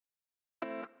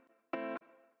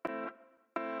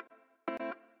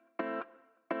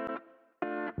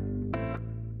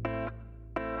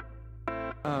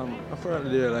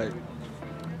Apparently there are like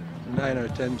 9 or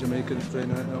 10 Jamaicans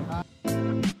playing right now.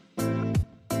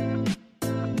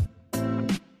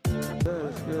 Yeah,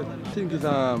 it's good. I think it's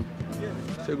a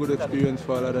good experience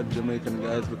for a lot of Jamaican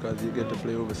guys because you get to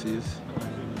play overseas.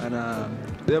 And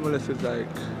the MLS is like,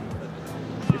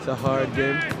 it's a hard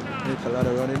game, and it's a lot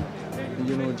of running. And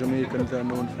you know, Jamaicans are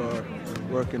known for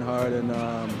working hard and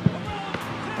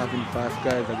having fast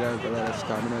guys, the guys with a lot of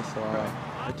stamina, so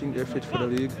I think they're fit for the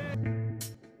league.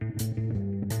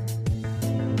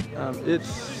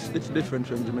 It's different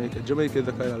from Jamaica. Jamaica is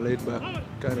a kind of laid-back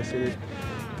kind of city.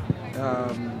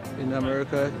 In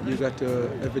America, you got to,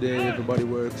 every day everybody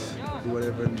works, do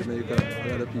whatever. In Jamaica,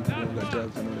 a lot of people don't got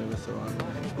jobs and whatever, so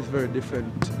it's very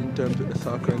different in terms of the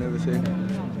soccer and everything.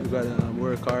 You got to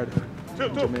work hard.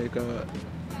 In Jamaica,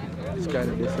 it's kind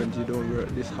of different. You don't work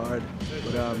this hard,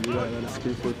 but you got a lot of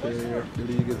skillful players here. The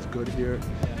league is good here.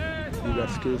 You got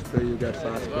skills play, you got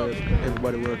fast players.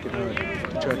 Everybody working hard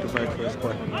to try to fight for a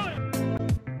spot.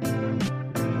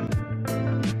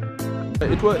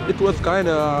 It was kind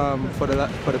of for the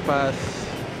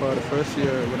first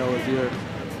year when I was here,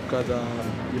 because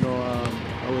you know,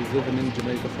 I was living in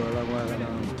Jamaica for a long while,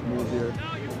 and to move here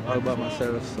all by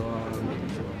myself, so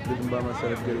living by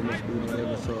myself, getting up, doing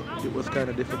whatever, so it was kind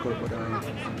of difficult, but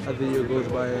as the year goes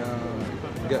by,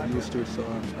 get used to it, so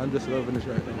I'm just loving it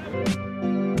right now.